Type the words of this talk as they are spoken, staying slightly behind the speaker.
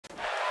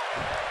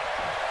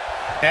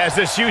As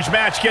this huge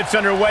match gets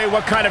underway,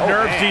 what kind of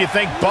nerves do you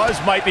think Buzz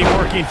might be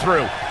working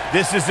through?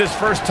 This is his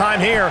first time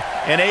here,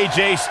 and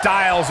AJ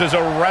Styles is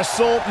a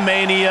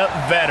WrestleMania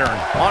veteran.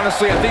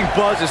 Honestly, I think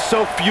Buzz is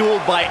so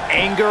fueled by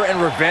anger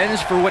and revenge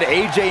for what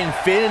AJ and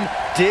Finn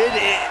did,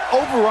 it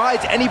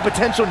overrides any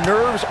potential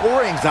nerves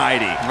or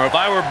anxiety. Or if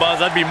I were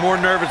Buzz, I'd be more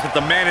nervous that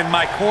the man in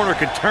my corner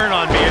could turn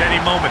on me at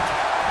any moment.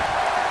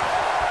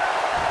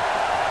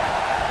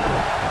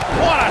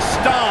 What a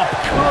stomp!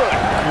 Good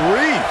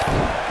grief!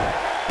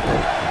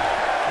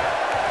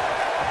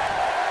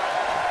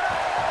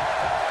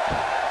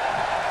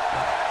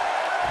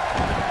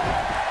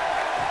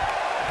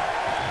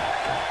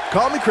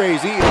 Call me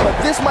crazy,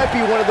 but this might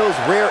be one of those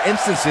rare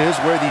instances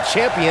where the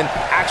champion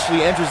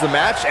actually enters the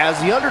match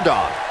as the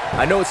underdog.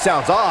 I know it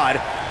sounds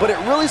odd, but it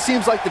really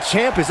seems like the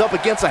champ is up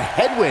against a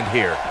headwind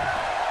here.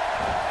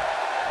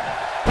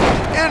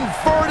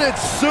 Inverted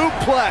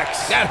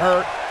suplex! That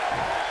hurt.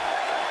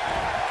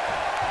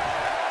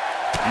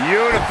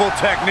 Beautiful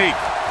technique.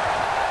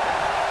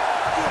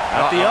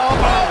 At the elbow.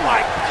 Oh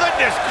my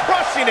goodness,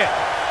 crushing it.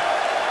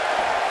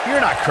 You're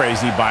not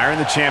crazy, Byron.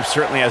 The champ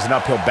certainly has an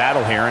uphill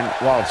battle here, and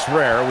while it's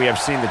rare, we have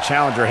seen the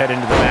challenger head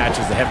into the match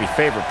as the heavy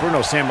favorite. Bruno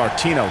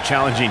Sammartino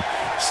challenging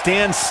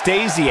Stan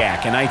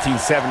Stasiak in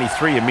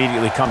 1973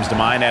 immediately comes to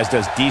mind, as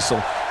does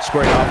Diesel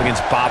squaring off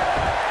against Bob.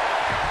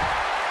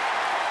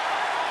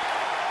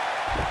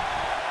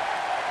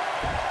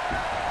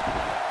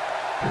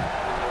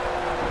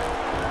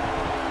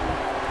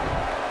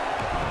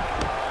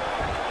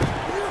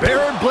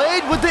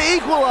 Blade with the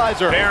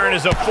equalizer. Baron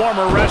is a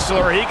former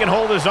wrestler. He can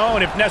hold his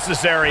own if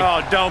necessary.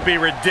 Oh, don't be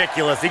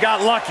ridiculous. He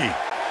got lucky.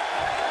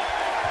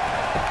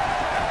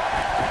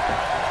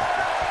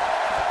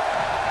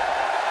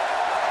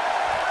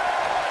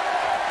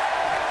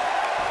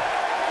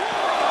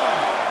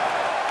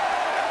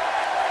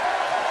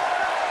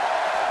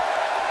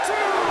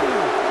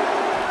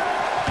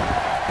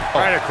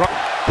 Right across.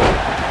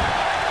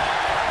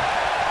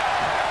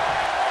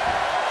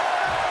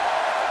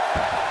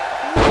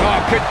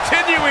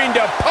 Continuing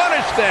to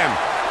punish them.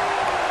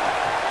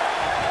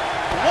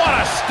 What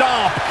a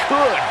stomp.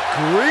 Good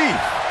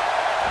grief.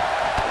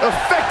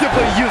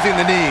 Effectively using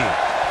the knee.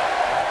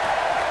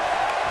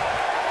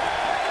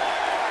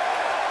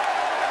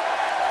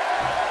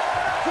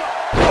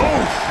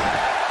 Oof.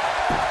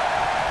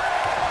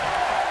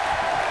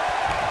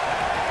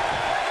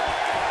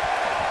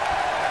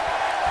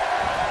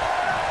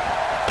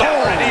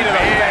 Oh, knee to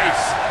the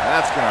face.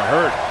 That's gonna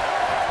hurt.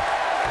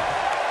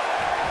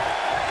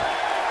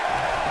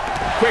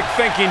 Quick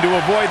thinking to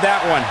avoid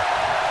that one.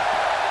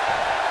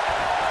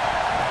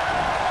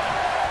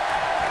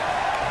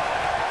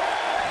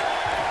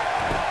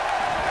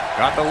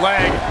 Got the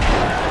leg.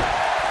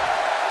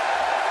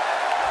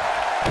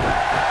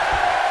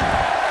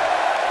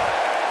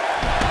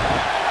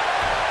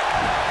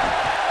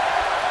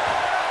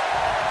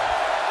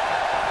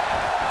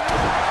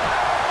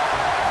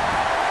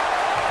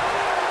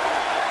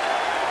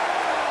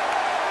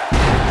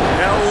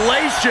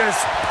 Hellacious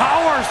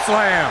power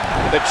slam.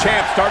 The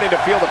champ starting to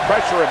feel the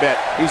pressure a bit.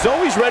 He's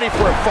always ready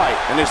for a fight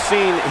and has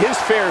seen his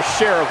fair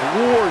share of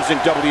wars in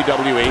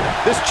WWE.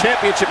 This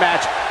championship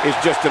match is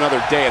just another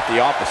day at the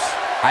office.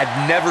 I'd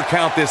never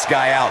count this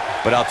guy out,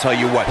 but I'll tell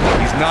you what,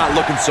 he's not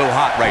looking so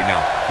hot right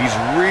now. He's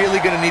really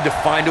going to need to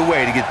find a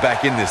way to get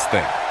back in this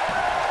thing.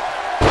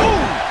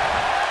 Boom!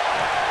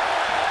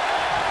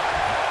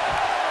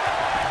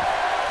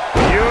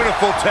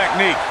 Beautiful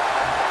technique.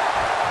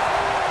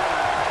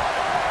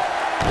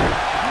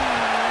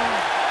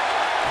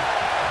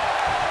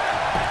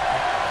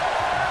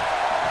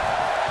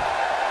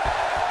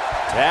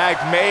 Tag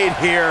made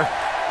here.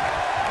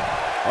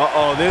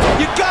 Uh-oh, this...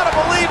 You gotta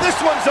believe this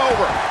one's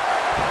over.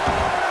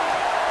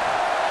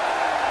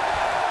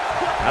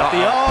 At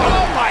the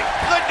oh my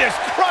goodness,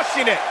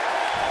 crushing it.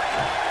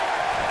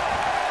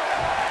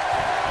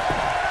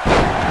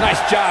 Nice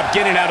job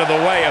getting out of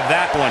the way of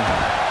that one.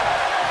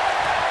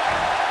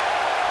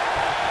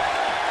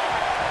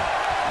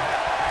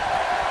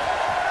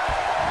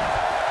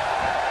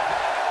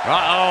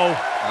 Uh-oh.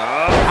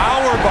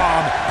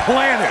 Powerbomb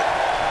planted.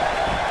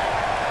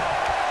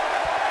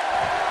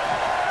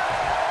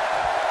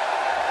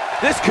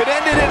 This could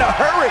end it in a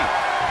hurry.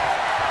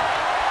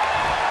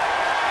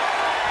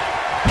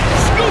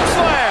 Scoop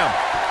slam.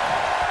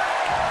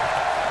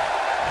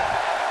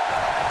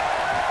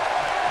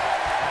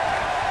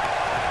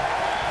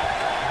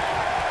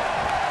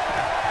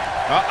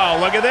 Uh-oh,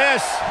 look at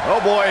this.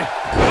 Oh, boy.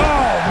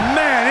 Oh,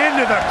 man,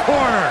 into the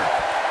corner.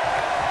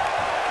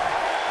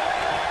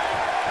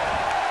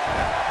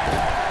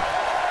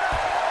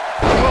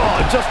 Oh,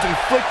 just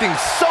inflicting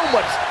so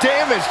much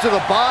damage to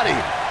the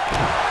body.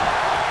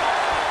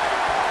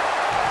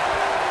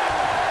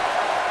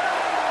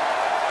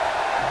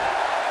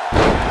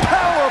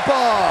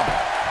 Bomb.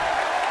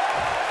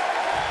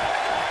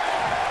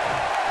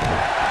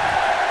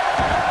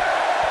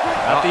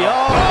 At the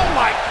oh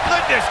my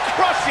goodness,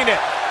 crushing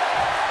it.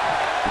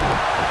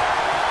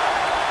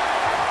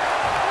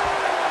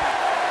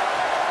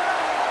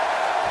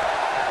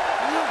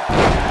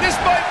 This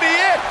might be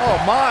it. Oh,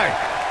 my.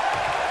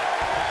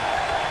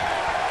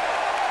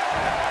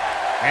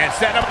 And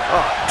set him.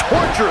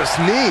 Torturous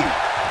knee.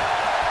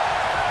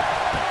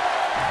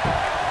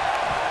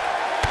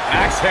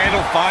 Axe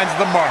handle finds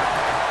the mark.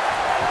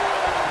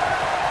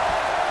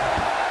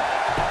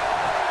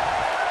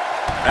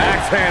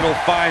 Axe handle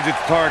finds its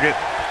target.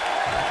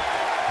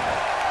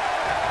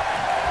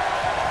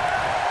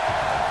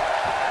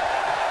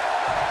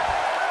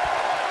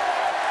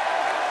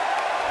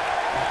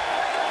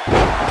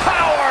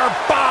 Power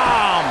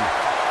bomb.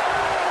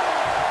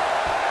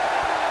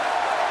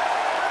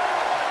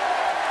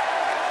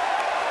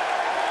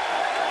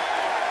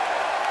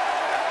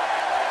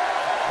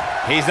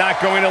 He's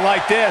not going to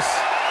like this.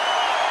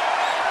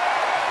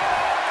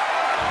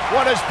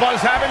 What does Buzz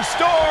have in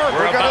store?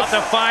 We're about to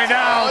find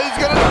out. Oh, he's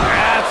gonna...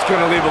 That's going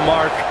to leave a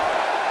mark.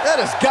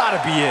 That has got to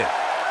be it.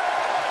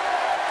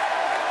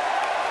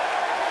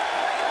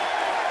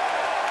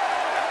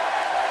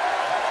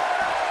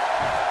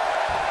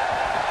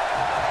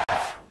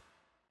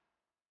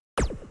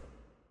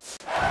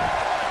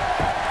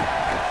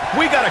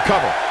 We got a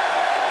cover.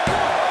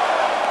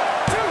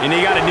 And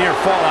he got a near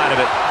fall out of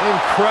it.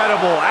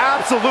 Incredible.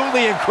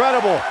 Absolutely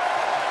incredible.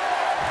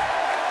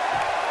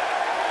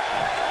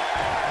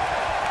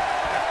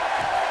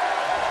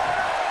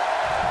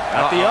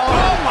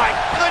 Oh, my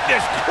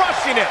goodness,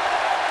 crushing it.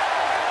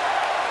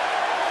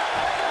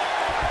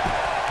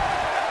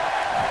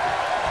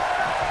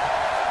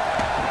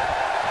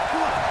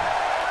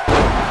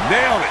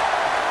 Nailed it.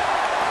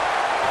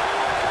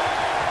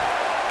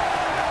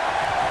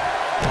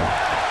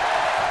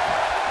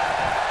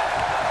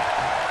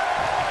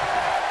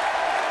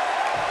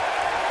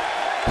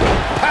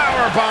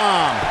 Power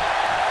bomb.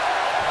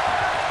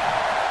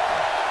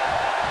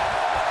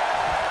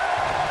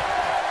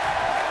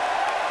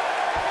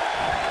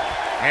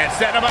 And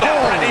setting him up for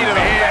a knee to the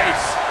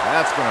face.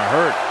 That's going to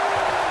hurt.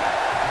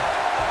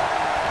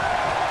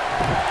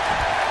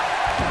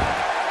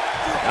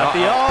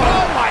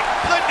 Oh, my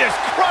goodness,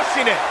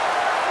 crushing it.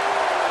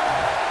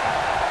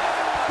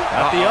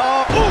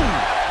 Ooh.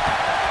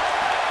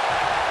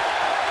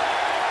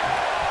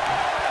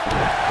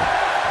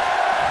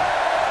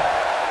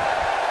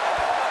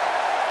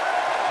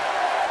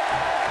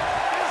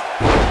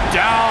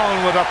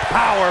 Down with a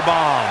power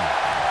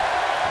bomb.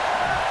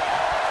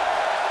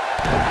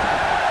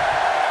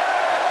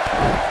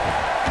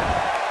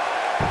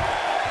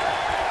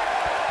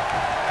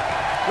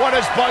 What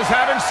does Buzz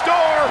have in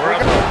store?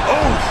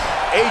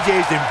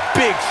 AJ's in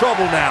big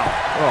trouble now.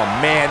 Oh,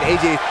 man,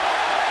 AJ.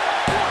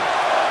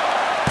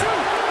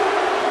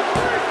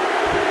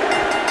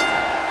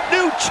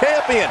 New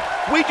champion.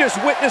 We just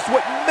witnessed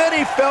what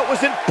many felt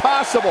was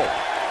impossible.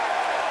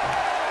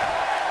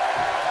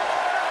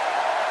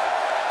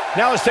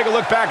 Now let's take a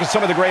look back at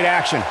some of the great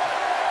action.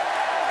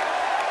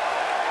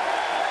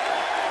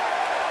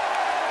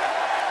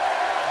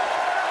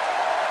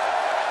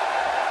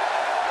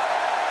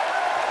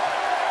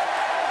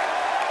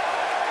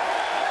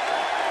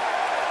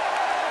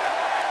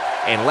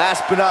 And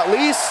last but not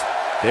least,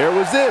 there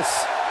was this.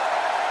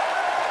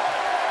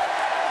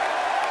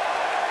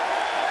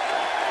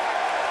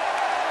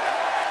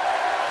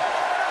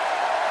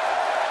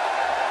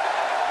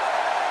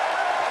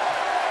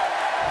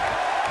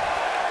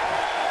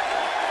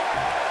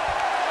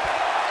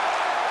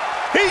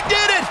 He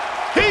did it!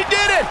 He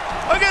did it!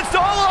 Against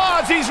all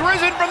odds, he's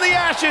risen from the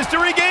ashes to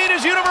regain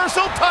his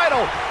Universal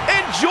title.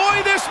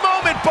 Enjoy this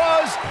moment,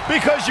 Buzz,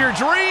 because your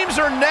dreams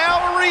are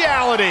now a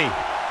reality.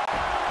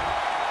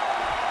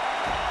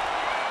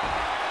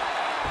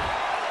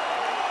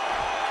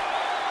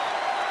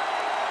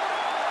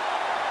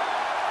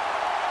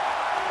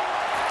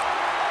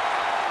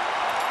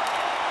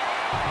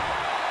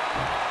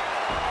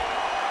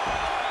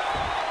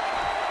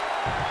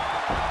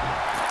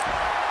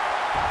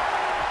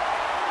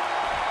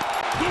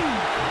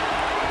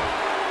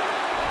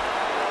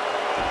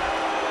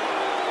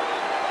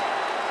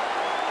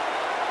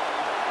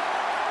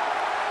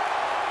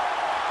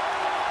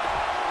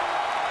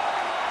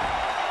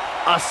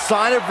 A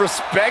sign of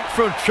respect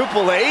from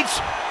Triple H?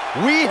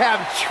 We have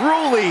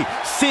truly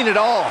seen it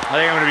all. I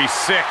think I'm going to be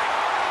sick.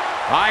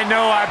 I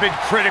know I've been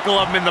critical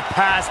of him in the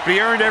past, but he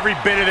earned every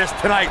bit of this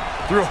tonight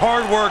through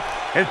hard work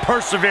and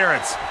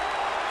perseverance.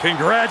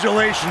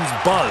 Congratulations,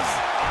 Buzz.